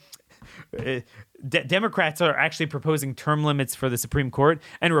 Democrats are actually proposing term limits for the Supreme Court,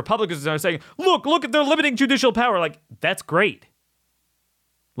 and Republicans are saying, look at their limiting judicial power. Like, that's great.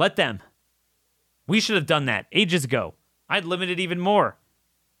 Let them. We should have done that ages ago. I'd limit it even more.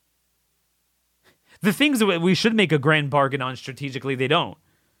 The things that we should make a grand bargain on strategically, they don't.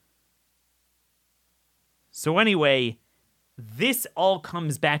 So anyway, this all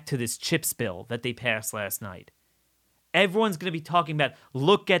comes back to this CHIPS bill that they passed last night. Everyone's going to be talking about,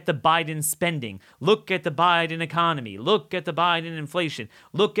 look at the Biden spending, look at the Biden economy, look at the Biden inflation,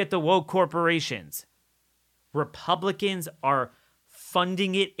 look at the woke corporations. Republicans are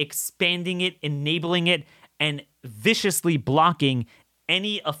funding it, expanding it, enabling it, and viciously blocking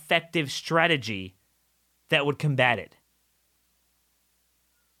any effective strategy that would combat it.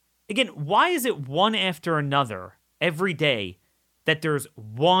 Again, why is it one after another every day that there's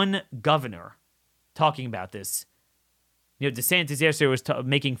one governor talking about this? DeSantis yesterday was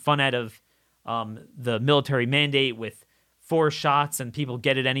making fun out of the military mandate with 4 shots and people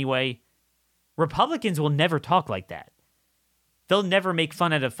get it anyway. Republicans will never talk like that. They'll never make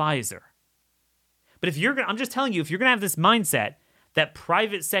fun out of Pfizer. But I'm just telling you, if you're going to have this mindset that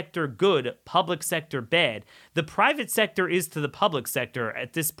private sector good, public sector bad, the private sector is to the public sector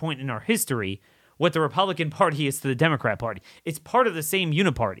at this point in our history what the Republican Party is to the Democrat Party. It's part of the same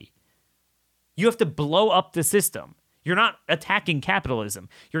uniparty. You have to blow up the system. You're not attacking capitalism.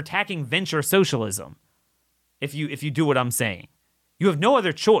 You're attacking venture socialism. If you do what I'm saying. You have no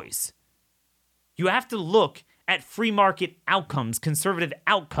other choice. You have to look at free market outcomes, conservative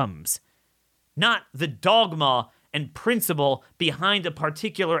outcomes, not the dogma and principle behind a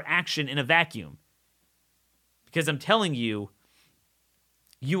particular action in a vacuum. Because I'm telling you,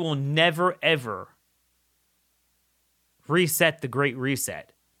 you will never, ever reset the Great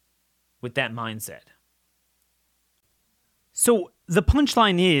Reset with that mindset. So the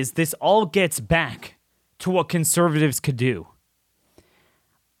punchline is, this all gets back to what conservatives could do.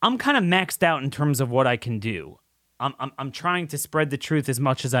 I'm kind of maxed out in terms of what I can do. I'm trying to spread the truth as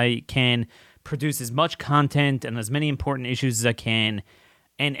much as I can, produce as much content and as many important issues as I can,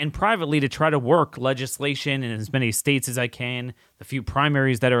 and privately to try to work legislation in as many states as I can, the few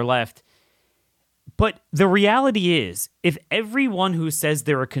primaries that are left. But the reality is, if everyone who says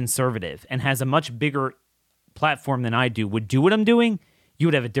they're a conservative and has a much bigger platform than I do would do what I'm doing, you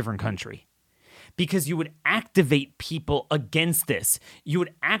would have a different country. Because you would activate people against this. You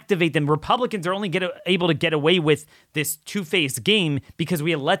would activate them. Republicans are only able to get away with this two-faced game because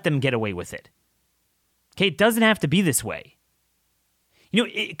we let them get away with it. Okay, it doesn't have to be this way.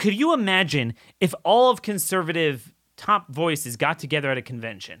 Could you imagine if all of conservative top voices got together at a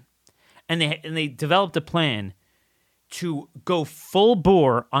convention and they developed a plan to go full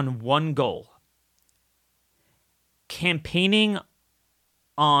bore on one goal? Campaigning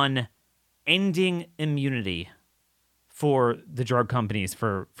on ending immunity for the drug companies,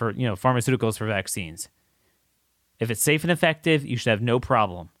 for pharmaceuticals, for vaccines. If it's safe and effective, you should have no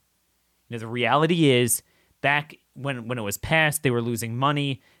problem. The reality is, back when it was passed, they were losing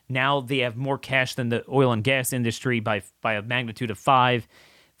money. Now they have more cash than the oil and gas industry by a magnitude of 5.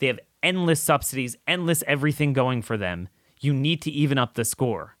 They have endless subsidies, endless everything going for them. You need to even up the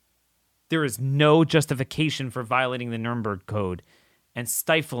score. There is no justification for violating the Nuremberg Code and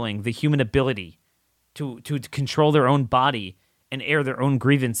stifling the human ability to control their own body and air their own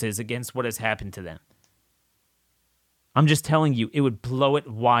grievances against what has happened to them. I'm just telling you, it would blow it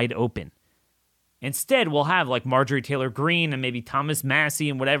wide open. Instead, we'll have like Marjorie Taylor Greene and maybe Thomas Massie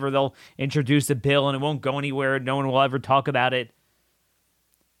and whatever. They'll introduce a bill and it won't go anywhere. No one will ever talk about it.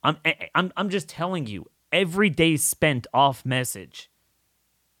 I'm just telling you, every day spent off message,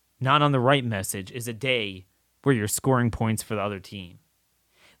 not on the right message, is a day where you're scoring points for the other team.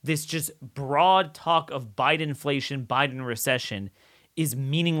 This just broad talk of Biden inflation, Biden recession is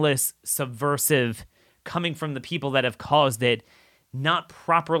meaningless, subversive, coming from the people that have caused it, not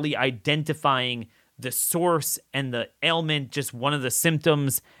properly identifying the source and the ailment, just one of the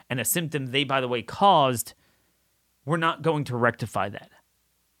symptoms, and a symptom they, by the way, caused. We're not going to rectify that.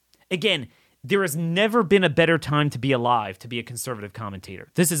 Again, there has never been a better time to be alive, to be a conservative commentator.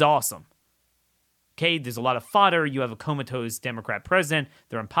 This is awesome. Okay, there's a lot of fodder. You have a comatose Democrat president.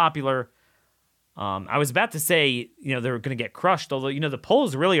 They're unpopular. I was about to say, they're going to get crushed, although, the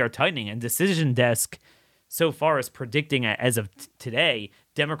polls really are tightening, and Decision Desk so far is predicting, as of today,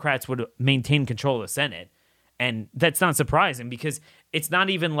 Democrats would maintain control of the Senate. And that's not surprising because it's not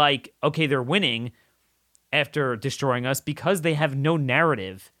even like, okay, they're winning. after destroying us because they have no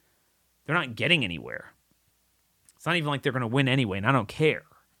narrative. They're not getting anywhere. It's not even like they're going to win anyway, and I don't care.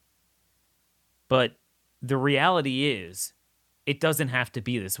 But the reality is, it doesn't have to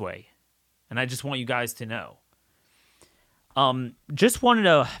be this way. And I just want you guys to know. Just wanted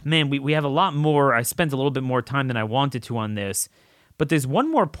to, man, we have a lot more. I spent a little bit more time than I wanted to on this. But there's one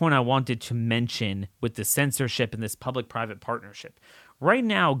more point I wanted to mention with the censorship and this public-private partnership. Right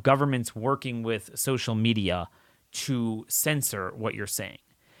now, government's working with social media to censor what you're saying.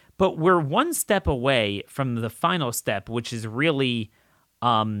 But we're one step away from the final step, which is really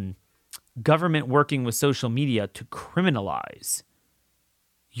government working with social media to criminalize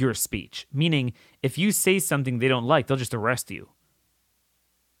your speech. Meaning, if you say something they don't like, they'll just arrest you.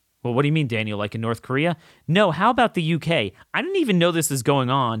 Well, what do you mean, Daniel? Like in North Korea? No, how about the UK? I didn't even know this was going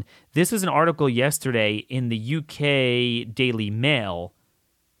on. This was an article yesterday in the UK Daily Mail.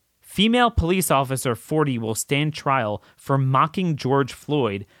 Female police officer 40 will stand trial for mocking George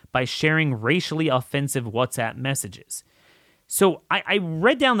Floyd by sharing racially offensive WhatsApp messages. So I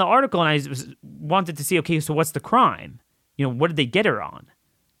read down the article and I wanted to see, okay, so what's the crime? You know, what did they get her on?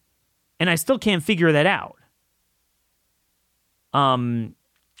 And I still can't figure that out. The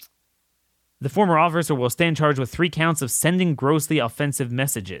former officer will stand charged with 3 counts of sending grossly offensive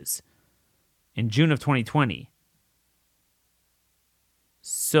messages in June of 2020.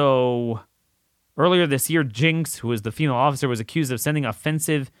 So, earlier this year, Jinx, who was the female officer, was accused of sending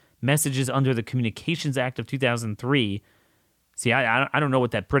offensive messages under the Communications Act of 2003. See, I don't know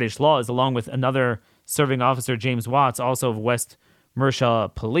what that British law is, along with another serving officer, James Watts, also of West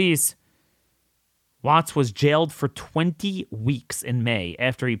Mercia Police. Watts was jailed for 20 weeks in May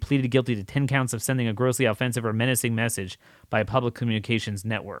after he pleaded guilty to 10 counts of sending a grossly offensive or menacing message by a public communications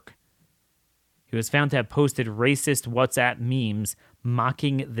network. He was found to have posted racist WhatsApp memes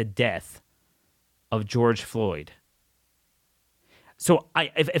mocking the death of George Floyd. So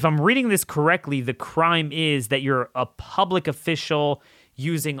if I'm reading this correctly, the crime is that you're a public official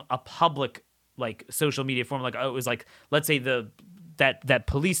using a public like social media form. Like, it was like, let's say that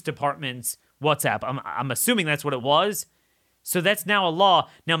police department's WhatsApp. I'm assuming that's what it was. So that's now a law.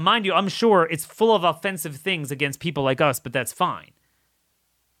 Now, mind you, I'm sure it's full of offensive things against people like us, but that's fine.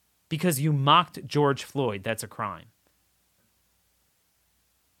 Because you mocked George Floyd, that's a crime.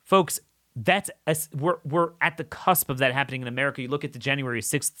 Folks, we're at the cusp of that happening in America. You look at the January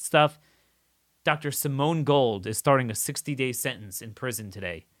 6th stuff. Dr. Simone Gold is starting a 60-day sentence in prison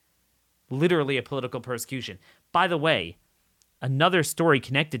today. Literally a political persecution. By the way, another story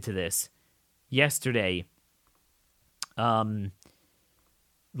connected to this. Yesterday,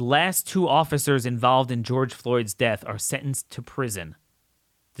 last 2 officers involved in George Floyd's death are sentenced to prison.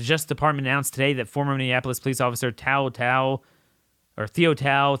 The Justice Department announced today that former Minneapolis police officer Theo Thao,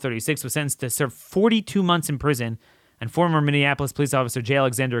 36, was sentenced to serve 42 months in prison, and former Minneapolis police officer J.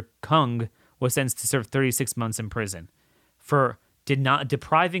 Alexander Kung was sentenced to serve 36 months in prison for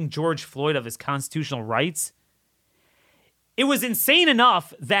depriving George Floyd of his constitutional rights. It was insane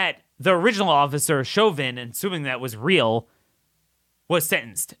enough that the original officer, Chauvin, assuming that was real, was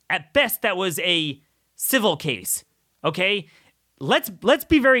sentenced. At best, that was a civil case, okay? Let's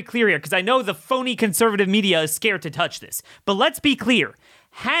be very clear here, because I know the phony conservative media is scared to touch this. But let's be clear.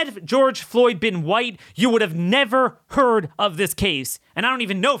 Had George Floyd been white, you would have never heard of this case. And I don't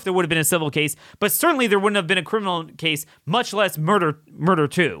even know if there would have been a civil case, but certainly there wouldn't have been a criminal case, much less murder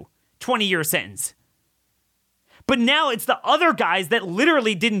too. 20-year sentence. But now it's the other guys that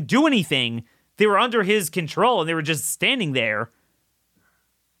literally didn't do anything. They were under his control and they were just standing there.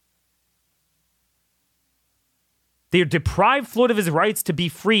 They deprived Floyd of his rights to be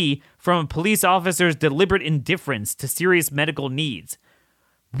free from a police officer's deliberate indifference to serious medical needs.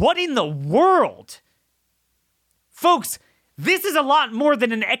 What in the world? Folks, this is a lot more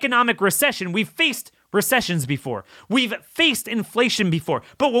than an economic recession. We've faced recessions before. We've faced inflation before.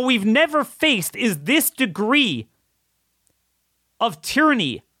 But what we've never faced is this degree of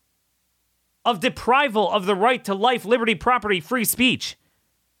tyranny, of deprival of the right to life, liberty, property, free speech.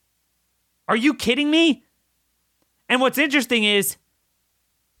 Are you kidding me? And what's interesting is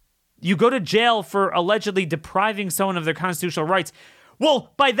you go to jail for allegedly depriving someone of their constitutional rights.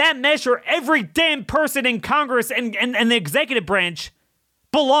 Well, by that measure, every damn person in Congress and the executive branch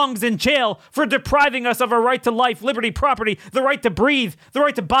belongs in jail for depriving us of our right to life, liberty, property, the right to breathe, the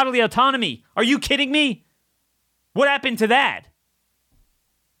right to bodily autonomy. Are you kidding me? What happened to that?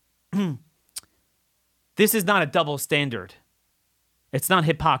 This is not a double standard. It's not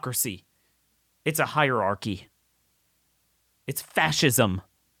hypocrisy. It's a hierarchy. It's fascism.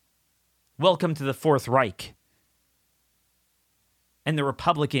 Welcome to the Fourth Reich. And the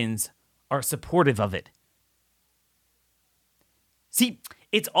Republicans are supportive of it See,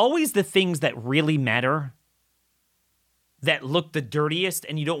 it's always the things that really matter that look the dirtiest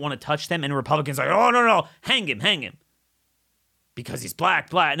and you don't want to touch them. And Republicans are like, oh, no, hang him. Because he's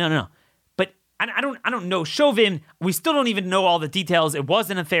black. No. But I don't know. Chauvin, we still don't even know all the details. It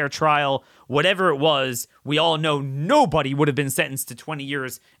wasn't a fair trial. Whatever it was, we all know nobody would have been sentenced to 20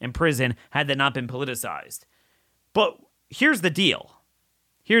 years in prison had that not been politicized. But here's the deal.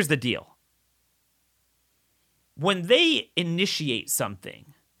 When they initiate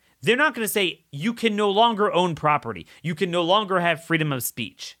something, they're not going to say, you can no longer own property. You can no longer have freedom of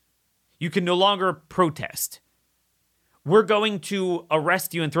speech. You can no longer protest. We're going to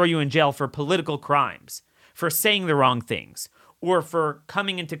arrest you and throw you in jail for political crimes, for saying the wrong things, or for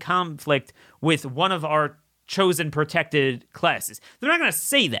coming into conflict with one of our chosen protected classes. They're not going to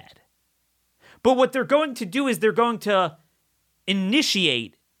say that. But what they're going to do is they're going to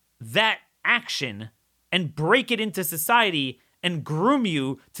initiate that action and break it into society and groom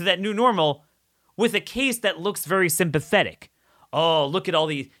you to that new normal with a case that looks very sympathetic. Oh, look at all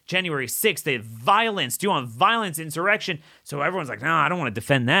the January 6th, the violence. Do you want violence, insurrection? So everyone's like, no, I don't want to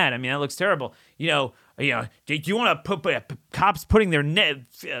defend that. I mean, that looks terrible. Do you want to put cops putting their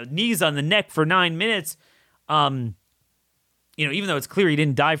knees on the neck for 9 minutes? Even though it's clear he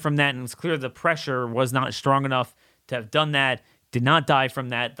didn't die from that, and it's clear the pressure was not strong enough to have done that, did not die from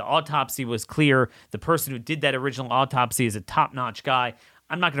that. The autopsy was clear. The person who did that original autopsy is a top-notch guy.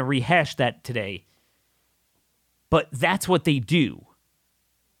 I'm not going to rehash that today. But that's what they do.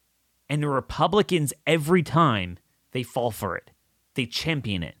 And the Republicans, every time, they fall for it. They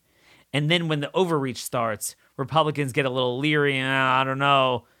champion it. And then when the overreach starts, Republicans get a little leery, I don't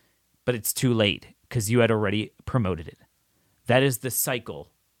know. But it's too late, because you had already promoted it. That is the cycle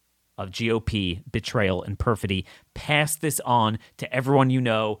of GOP betrayal and perfidy. Pass this on to everyone you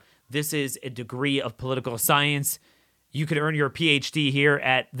know. This is a degree of political science. You could earn your PhD here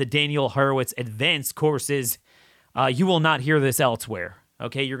at the Daniel Horowitz Advanced Courses. You will not hear this elsewhere,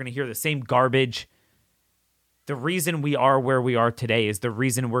 okay? You're going to hear the same garbage. The reason we are where we are today is the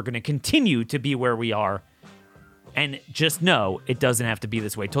reason we're going to continue to be where we are. And just know it doesn't have to be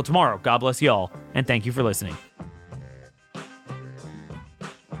this way. Till tomorrow, God bless y'all, and thank you for listening.